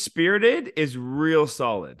new Spirited is real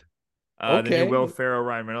solid. The new Will Okay. Ferrell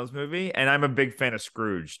Ryan Reynolds movie, and I'm a big fan of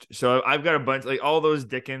Scrooged. So I've got a bunch, like all those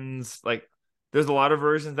Dickens, like there's a lot of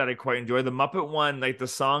versions that I quite enjoy. The Muppet one, like the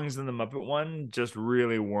songs in the Muppet one, just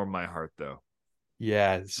really warm my heart though.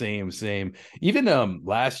 Yeah, same. Even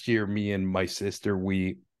last year, me and my sister,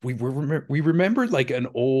 we remembered like an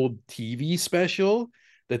old TV special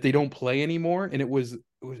that they don't play anymore, and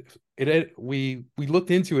we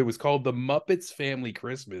looked into it. It was called The Muppets Family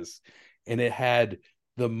Christmas, and it had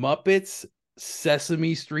the Muppets,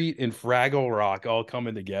 Sesame Street, and Fraggle Rock all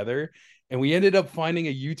coming together. And we ended up finding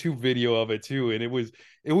a YouTube video of it too, and it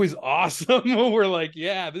was awesome. We're like,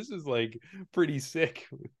 yeah, this is like pretty sick.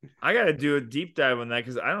 I gotta do a deep dive on that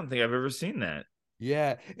because I don't think I've ever seen that.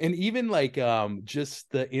 Yeah, and even like just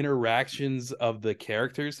the interactions of the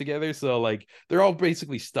characters together. So like they're all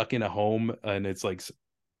basically stuck in a home and it's like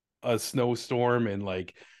a snowstorm, and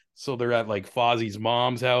like so they're at like Fozzie's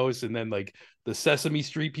mom's house, and then like the Sesame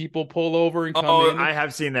Street people pull over and come Oh, in. I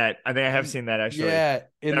have seen that. I think I have seen that actually. Yeah,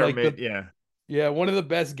 and That like yeah. yeah, one of the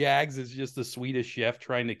best gags is just the Swedish chef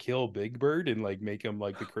trying to kill Big Bird and like make him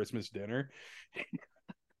like the Christmas dinner.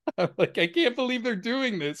 I'm like, I can't believe they're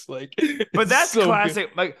doing this. Like, But it's that's so good.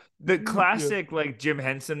 classic. Like the Yeah. classic, like Jim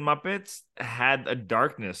Henson Muppets had a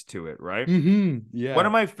darkness to it, right? One of Yeah.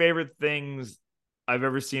 my favorite things I've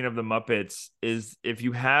ever seen of the Muppets is if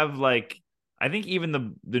you have like, I think even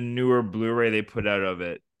the newer Blu-ray they put out of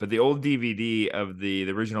it, but the old DVD of the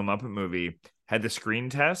original Muppet movie had the screen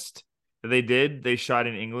test that they did. They shot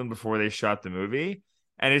in England before they shot the movie.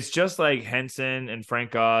 And it's just like Henson and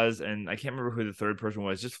Frank Oz, and I can't remember who the third person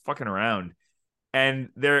was, just fucking around. And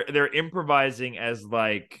they're improvising as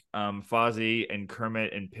like Fozzie and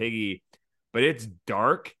Kermit and Piggy, but it's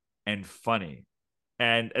dark and funny.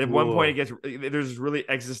 And at one point, Whoa. there's this really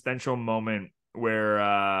existential moment where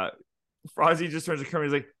Fozzie just turns to Kermit.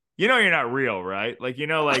 He's like, you're not real, right? Like,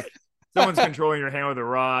 like someone's controlling your hand with a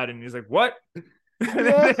rod, and he's like, what? and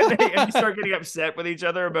they start getting upset with each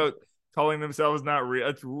other about calling themselves not real.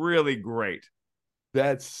 It's really great.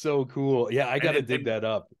 That's so cool. Yeah, I And, gotta and, dig and that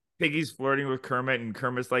up. Piggy's flirting with Kermit, and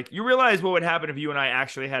Kermit's like, "You realize what would happen if you and I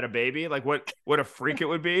actually had a baby? Like, what a freak it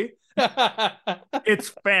would be." It's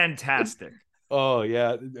fantastic. Oh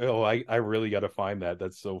yeah. Oh, I really gotta find that.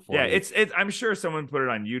 That's so Yeah, funny. it's. I'm sure someone put it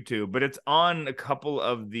on YouTube, but it's on a couple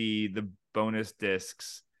of the bonus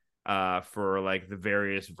discs for like the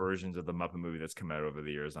various versions of the Muppet movie that's come out over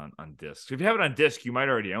the years on discs. If you have it on disc, you might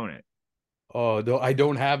already own it. Oh no, I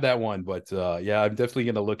don't have that one, but yeah, I'm definitely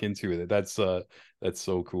gonna look into it. That's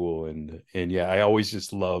so cool. And yeah, I always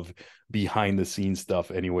just love behind the scenes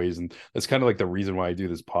stuff anyways. And that's kind of like the reason why I do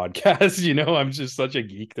this podcast. I'm just such a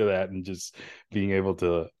geek to that, and just being able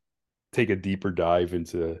to take a deeper dive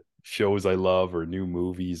into shows I love or new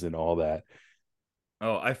movies and all that.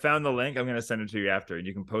 Oh, I found the link. I'm gonna send it to you after, and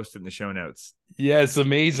you can post it in the show notes. Yeah, it's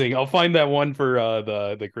amazing. I'll find that one for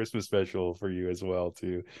the Christmas special for you as well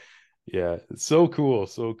too. Yeah, it's so cool,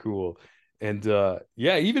 so cool. And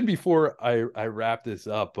yeah, even before I wrap this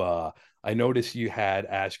up, I noticed you had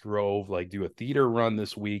Ash Grove like do a theater run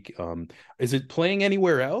this week. Is it playing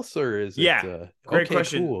anywhere else, or is it Yeah, great okay,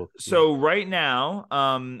 question. cool. So right now,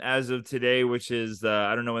 as of today, which is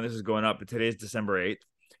I don't know when this is going up, but today is December 8th.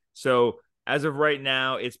 So as of right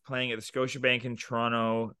now, it's playing at the Scotiabank in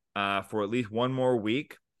Toronto for at least one more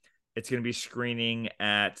week. It's going to be screening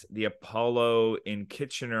at the Apollo in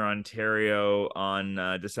Kitchener, Ontario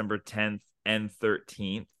on December 10th and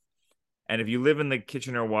 13th. And if you live in the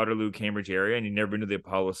Kitchener, Waterloo, Cambridge area and you've never been to the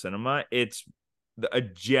Apollo Cinema, it's a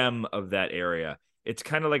gem of that area. It's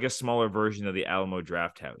kind of like a smaller version of the Alamo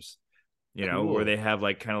Drafthouse, you know, Cool. where they have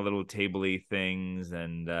like kind of little tabley things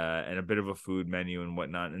and a bit of a food menu and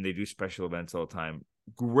whatnot. And they do special events all the time.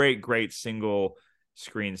 Great single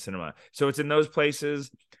screen cinema. So it's in those places.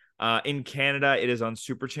 In Canada, it is on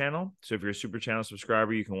Super Channel. So if you're a Super Channel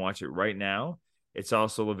subscriber, you can watch it right now. It's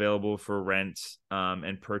also available for rent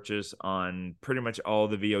and purchase on pretty much all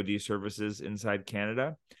the VOD services inside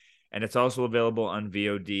Canada. And it's also available on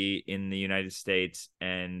VOD in the United States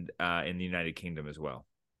and in the United Kingdom as well.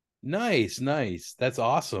 Nice. That's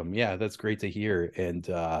awesome. Yeah, that's great to hear. And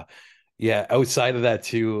yeah, outside of that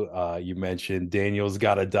too, you mentioned Daniel's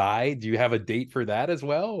Gotta Die. Do you have a date for that as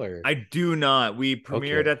well? Or I do not. We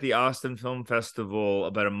premiered Okay. at the Austin Film Festival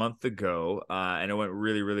about a month ago, and it went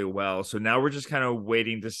really well. So now we're just kind of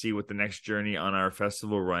waiting to see what the next journey on our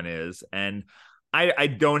festival run is. And I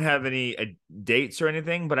don't have any dates or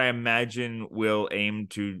anything, but I imagine we'll aim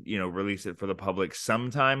to, release it for the public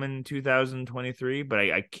sometime in 2023, but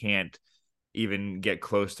I can't even get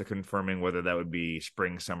close to confirming whether that would be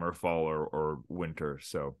spring, summer, fall, or winter.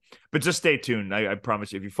 So, but just stay tuned. I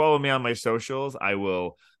promise you, if you follow me on my socials, I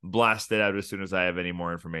will blast it out as soon as I have any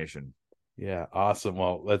more information. Yeah, awesome.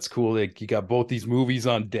 Well, that's cool. Like, you got both these movies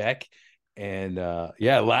on deck. And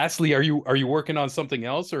yeah, lastly, are you working on something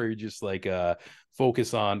else, or are you just like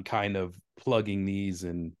focus on kind of plugging these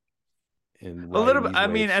and A little bit. these I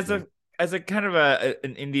mean, waves? as a kind of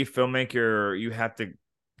an indie filmmaker, you have to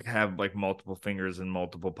have like multiple fingers and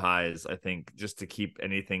multiple pies, I think, just to keep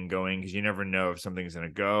anything going, because you never know if something's going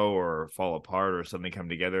to go or fall apart or something come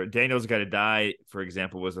together. Daniel's Gotta Die, for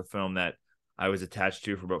example, was a film that I was attached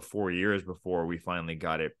to for about 4 years before we finally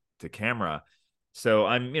got it to camera. So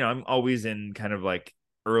I'm always in kind of like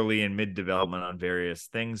early and mid development on various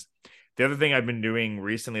things. The other thing I've been doing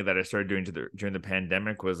recently that I started doing during the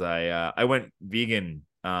pandemic was I went vegan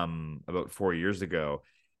about 4 years ago,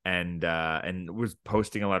 and was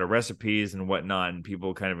posting a lot of recipes and whatnot, and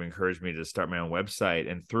people kind of encouraged me to start my own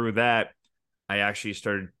website. And through that, I actually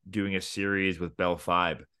started doing a series with Bell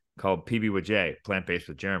Fibe called PB with J, Plant-Based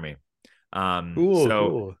with Jeremy.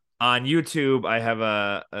 Cool. On YouTube, I have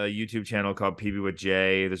a YouTube channel called PB with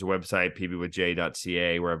J. There's a website,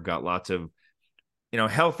 pbwithj.ca, where I've got lots of,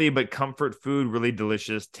 healthy but comfort food, really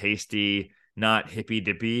delicious, tasty, not hippy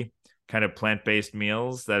dippy kind of plant-based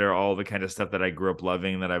meals that are all the kind of stuff that I grew up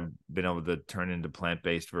loving, that I've been able to turn into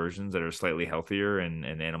plant-based versions that are slightly healthier and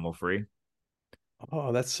animal-free.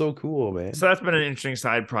 Oh, that's so cool, man. So that's been an interesting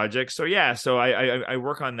side project. So yeah, so I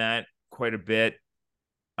work on that quite a bit,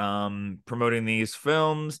 promoting these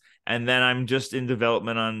films, and then I'm just in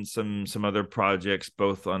development on some other projects,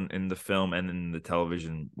 both in the film and in the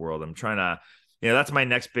television world. I'm trying to, that's my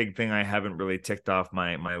next big thing. I haven't really ticked off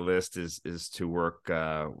my list is to work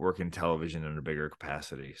in television in a bigger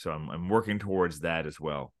capacity. So I'm working towards that as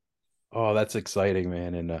well. Oh, that's exciting,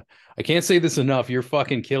 man. And I can't say this enough. You're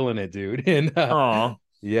fucking killing it, dude. And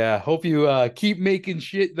yeah, hope you keep making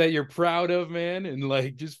shit that you're proud of, man. And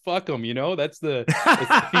like, just fuck them, that's the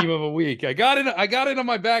theme of a week. I got it on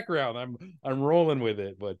my background. I'm rolling with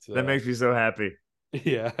it, but that makes me so happy.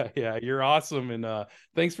 Yeah, you're awesome, and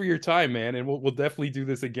thanks for your time, man. And we'll definitely do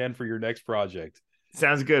this again for your next project.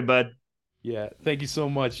 Sounds good, bud. Yeah, thank you so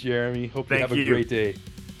much, Jeremy. Hope you have a great day.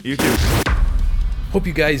 You too. Hope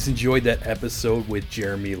you guys enjoyed that episode with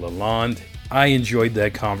Jeremy Lalonde. I enjoyed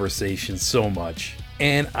that conversation so much,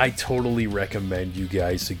 and I totally recommend you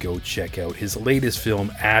guys to go check out his latest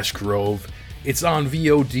film, Ash Grove. It's on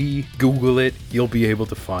VOD. Google it. You'll be able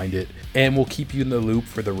to find it. And we'll keep you in the loop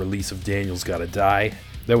for the release of Daniel's Gotta Die.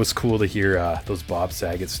 That was cool to hear those Bob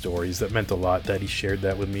Saget stories. That meant a lot that he shared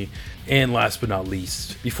that with me. And last but not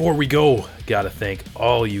least, before we go, gotta thank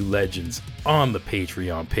all you legends on the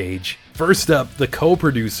Patreon page. First up, the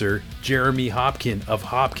co-producer, Jeremy Hopkin of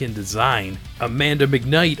Hopkin Design, Amanda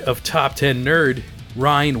McKnight of Top 10 Nerd,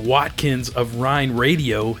 Ryan Watkins of Ryan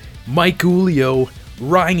Radio, Mike Ulio,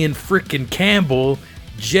 Ryan frickin' Campbell,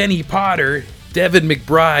 Jenny Potter, Devin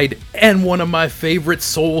McBride, and one of my favorite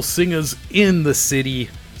soul singers in the city,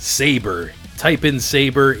 Saber. type in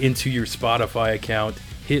Saber into your Spotify account,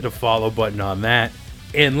 hit a follow button on that.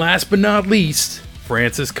 And last but not least,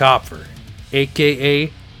 Frances Kopfer,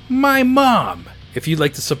 aka my mom. If you'd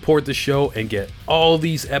like to support the show and get all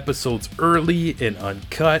these episodes early and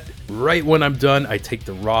uncut, right when I'm done, I take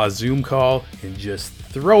the raw Zoom call and just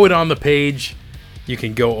throw it on the page. You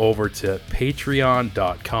can go over to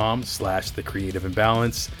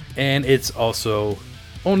patreon.com/thecreativeimbalance, and it's also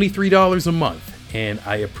only $3 a month. And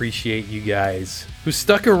I appreciate you guys who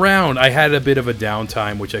stuck around. I had a bit of a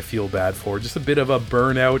downtime, which I feel bad for, just a bit of a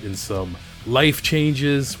burnout and some life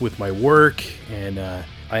changes with my work, and I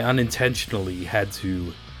unintentionally had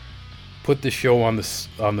to put the show on the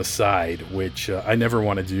side, which I never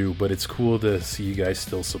want to do, but it's cool to see you guys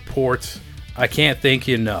still support. I can't thank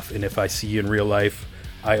you enough, and if I see you in real life,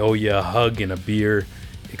 I owe you a hug and a beer,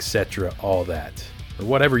 etc., all that. Or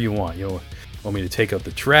whatever you want. You know, want me to take out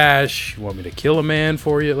the trash? You want me to kill a man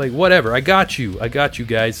for you? Like, whatever. I got you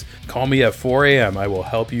guys. Call me at 4 a.m. I will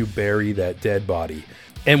help you bury that dead body.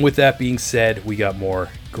 And with that being said, we got more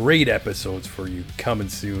great episodes for you coming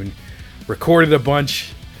soon. Recorded a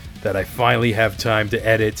bunch that I finally have time to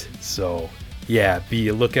edit. So, yeah, be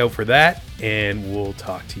a lookout for that, and we'll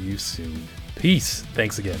talk to you soon. Peace.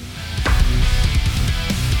 Thanks again.